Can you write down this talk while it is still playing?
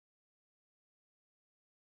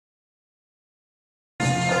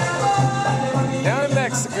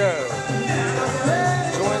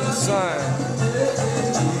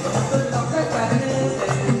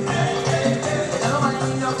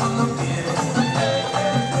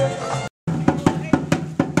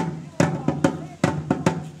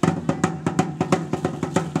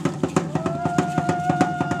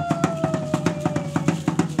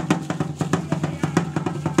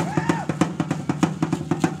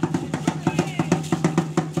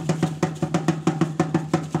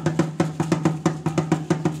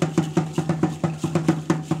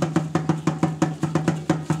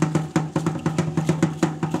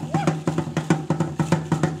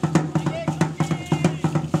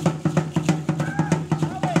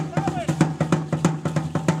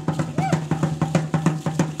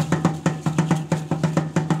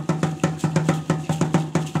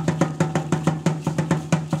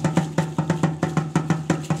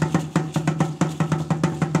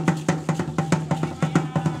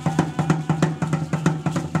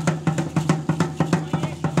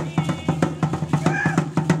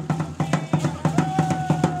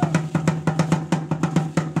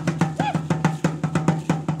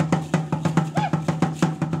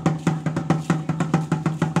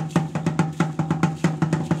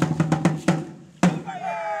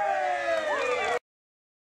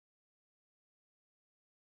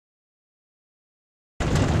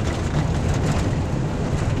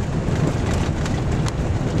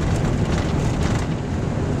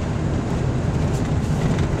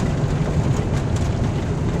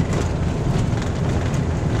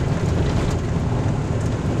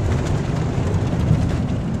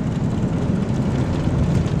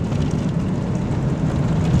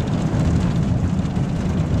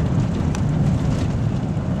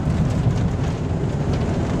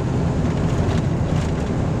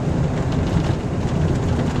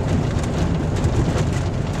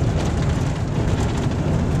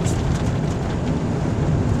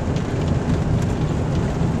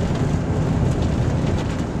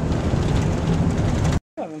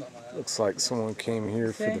Looks like someone came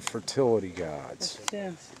here for the fertility gods.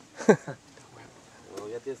 This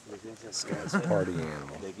guy's a party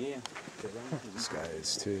animal. This guy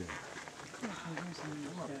is too. Oh,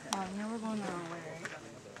 yeah, we're going the wrong way, right?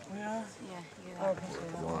 We are? Yeah.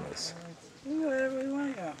 Iguanas. Wherever we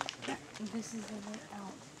want to go. This is the way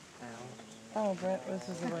out. Oh, Brett, this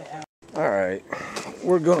is the way out. Alright,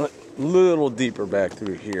 we're going a little deeper back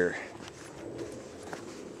through here.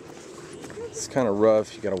 It's kind of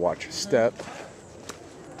rough, you gotta watch your step.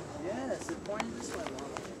 Yes, it's pointing this way, Mama.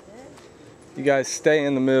 You guys stay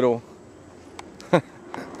in the middle.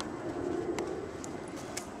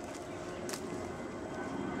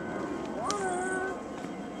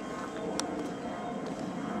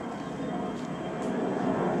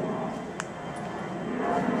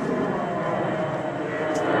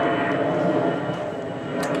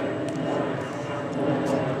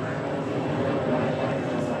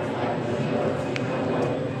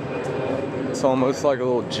 It's almost like a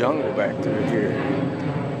little jungle back through here.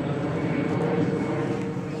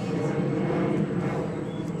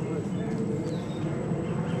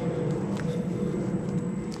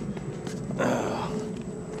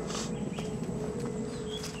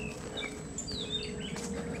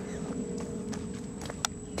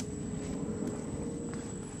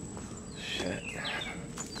 Shit.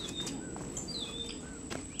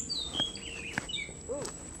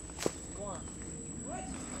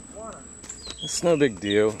 It's no big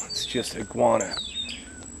deal. It's just iguana.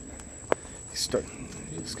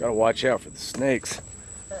 You just gotta watch out for the snakes.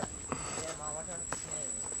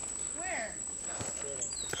 Where?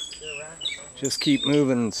 Just keep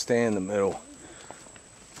moving and stay in the middle.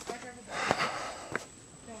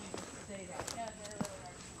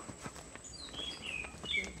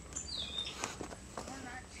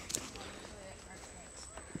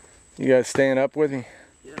 You guys staying up with me?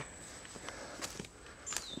 Yeah.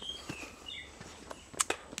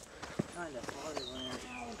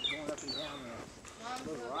 Going up and down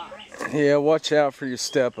the rocks. Yeah, watch out for your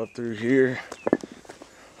step up through here.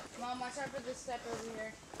 Mom, watch out for this step over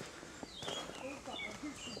here.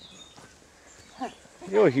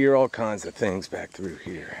 You'll hear all kinds of things back through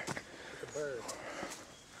here. The bird. Watch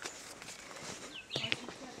your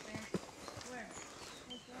step there. Where?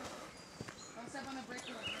 Don't step on the brake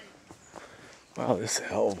or brake. Wow, this is a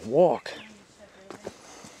hell of a walk.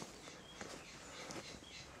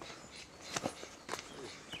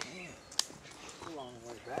 A long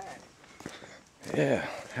way back. Yeah,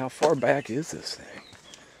 how far back is this thing?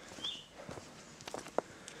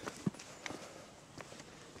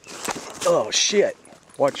 Oh shit,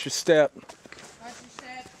 watch your step. Watch your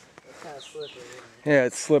step. It's kind of slippery, isn't it? Yeah,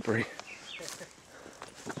 it's slippery.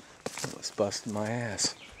 Almost busted my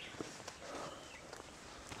ass.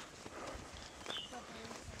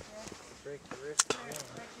 Break the wrist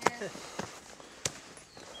again.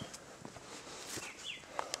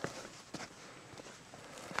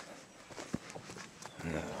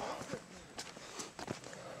 No.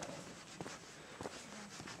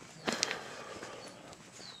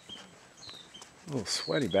 A little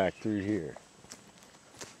sweaty back through here.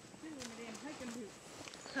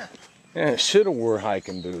 Yeah, should have wore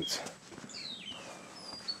hiking boots.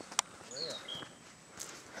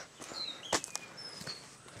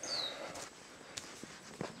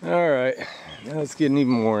 All right, now it's getting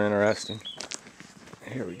even more interesting.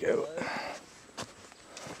 Here we go.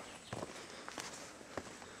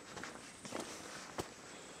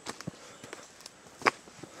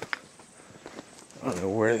 I don't know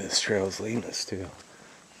where this trail is leading us to. There's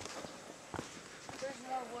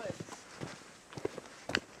more woods.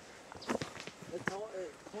 It's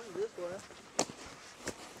pointing this way.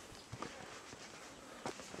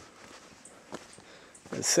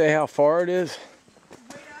 Let's say how far it is.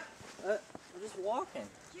 We're just walking.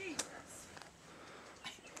 Jesus.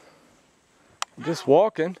 I'm just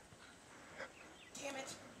walking. Damn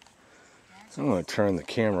it. I'm going to turn the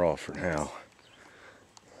camera off for now.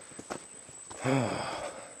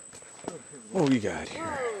 What we got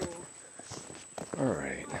here? All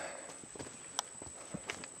right.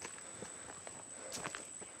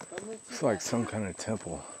 It's like some kind of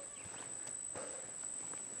temple.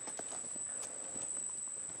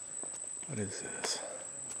 What is this?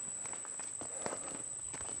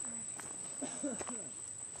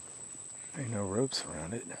 Ain't no ropes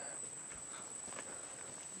around it.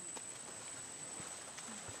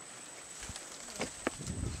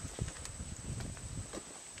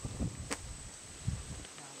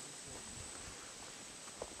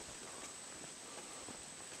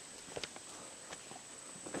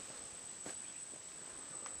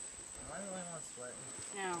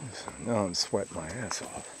 No. No, I'm sweating my ass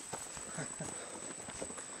off.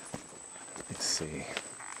 see.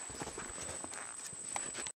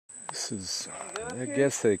 This is, I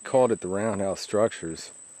guess they called it the roundhouse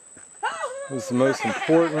structures. It was the most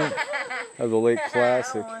important of the Lake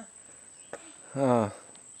Classic.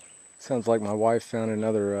 Sounds like my wife found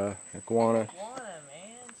another iguana.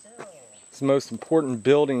 It's the most important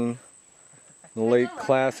building in the Lake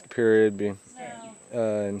Classic period, being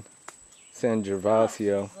in San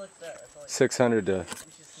Gervasio, 600 to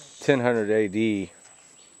 1000 AD.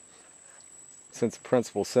 Since the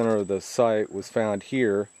principal center of the site was found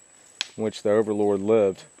here, in which the overlord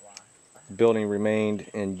lived, the building remained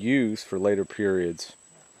in use for later periods.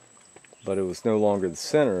 But it was no longer the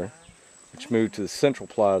center, which moved to the central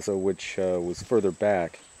plaza, which was further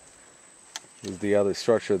back. As the other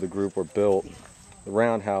structure of the group were built. The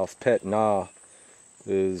roundhouse, Pet Na,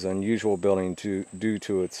 is an unusual building due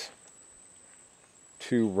to its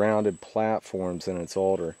two rounded platforms in its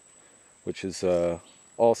altar, which is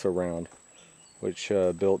also round, which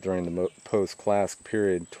built during the post-classic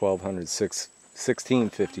period,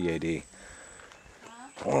 1650 AD.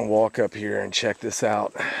 I want to walk up here and check this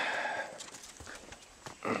out.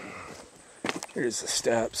 Here's the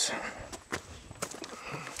steps.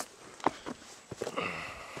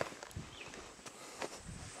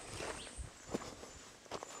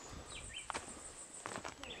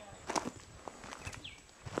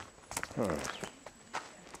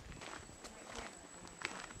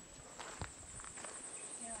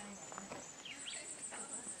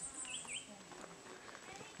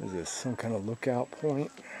 Is this some kind of lookout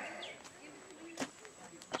point?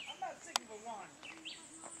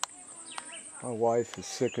 My wife is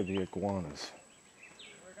sick of the iguanas.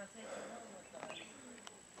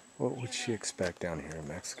 What would she expect down here in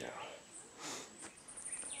Mexico?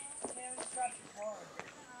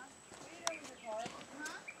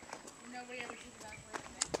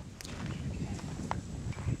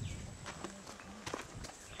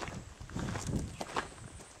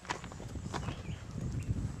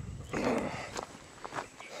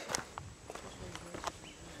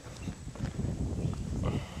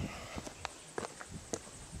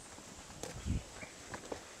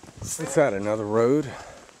 What's that, another road?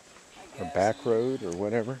 Or back road or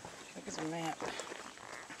whatever? I think it's a map.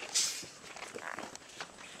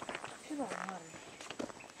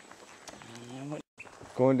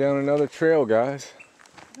 Going down another trail, guys.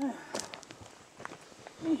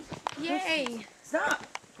 Yay! Stop!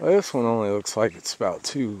 Well, this one only looks like it's about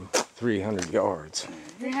 300 yards.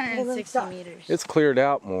 360 meters. It's cleared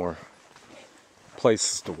out more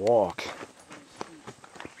places to walk.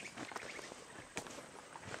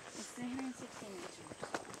 It's 360 meters.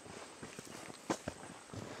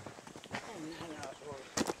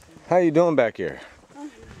 How you doing back here?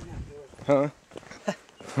 Huh?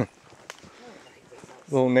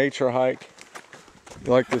 Little nature hike.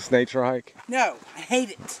 You like this nature hike? No, I hate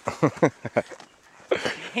it. I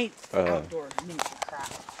hate outdoor nature crap.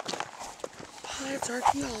 That's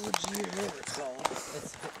archaeology or whatever it's called.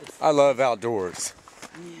 I love outdoors.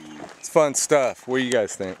 Yeah. It's fun stuff. What do you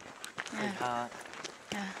guys think? Yeah.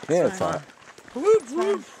 Yeah, it's hot.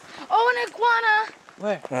 Oh, an iguana!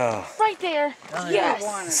 Where? Oh, Right there. Yes.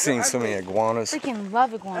 I've seen so many iguanas. Freaking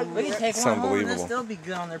love iguanas. We can take It's one home. unbelievable. They'll still be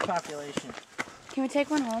good on their population. Can we take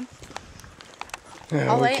one home?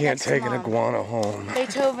 Yeah, I'll we lay it can't next to take an Mom. iguana home.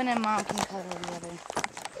 Beethoven and Mom can cuddle together.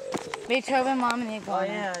 Beethoven, Mom, and the Oh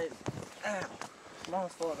iguana. yeah.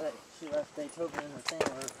 Mom's fault that she left Beethoven in the thing,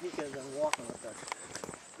 or he could have been walking with us.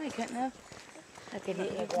 I couldn't have. I could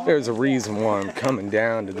eat iguana. There's a reason why I'm coming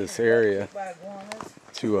down to this area By iguanas.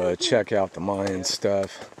 to check out the Mayan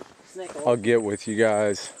stuff. Snake I'll get with you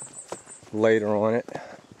guys later on it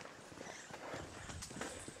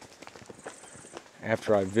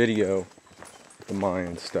after I video the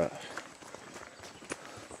Mayan stuff.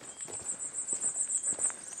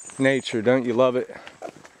 Nature, don't you love it?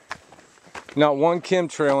 Not one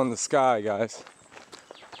chemtrail in the sky, guys.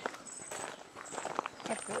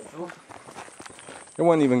 That's really cool. There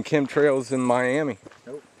wasn't even chemtrails in Miami.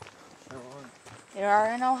 Nope. Sure aren't. There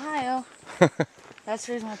are in Ohio. That's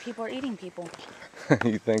the reason why people are eating people.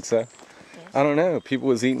 You think so? Yes. I don't know. People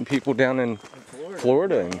was eating people down in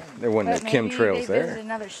Florida and there wasn't But no maybe chemtrails they there. visited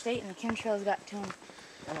another state and the chemtrails got to him.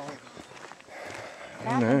 I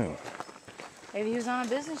don't know. Maybe he was on a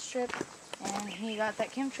business trip and he got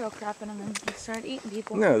that chemtrail crap in him and he started eating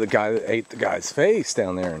people. No, the guy that ate the guy's face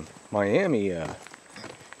down there in Miami,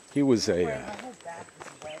 he was a... My whole back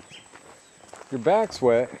is wet. your back's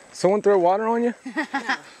wet. Someone throw water on you?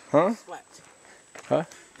 Huh? Sweat. Huh?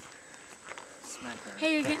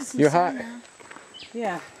 Hey, you're getting some You're sun hot. now.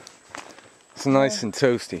 Yeah. It's nice and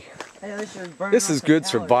toasty. Hey, this is burn This off is some good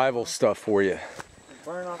calories. survival stuff for you.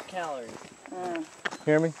 Burn off calories.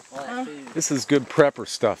 Hear me? All that food. This is good prepper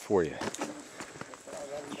stuff for you.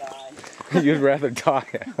 I'd rather die. You'd rather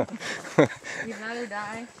die. You'd rather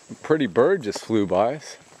die. Pretty bird just flew by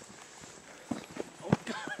us.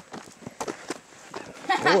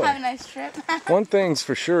 Have a nice trip. One thing's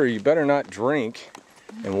for sure, you better not drink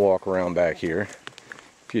and walk around back here.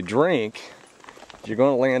 If you drink, you're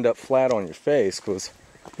going to land up flat on your face because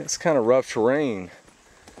it's kind of rough terrain.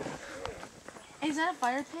 Is that a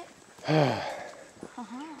fire pit?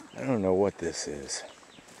 I don't know what this is.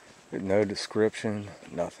 No description,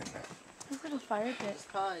 nothing. Is it a fire pit? It's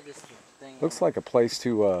probably just the thing. Looks like a place to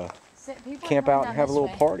People are camp going out down and have a this little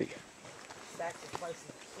way. party.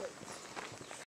 Sacrificing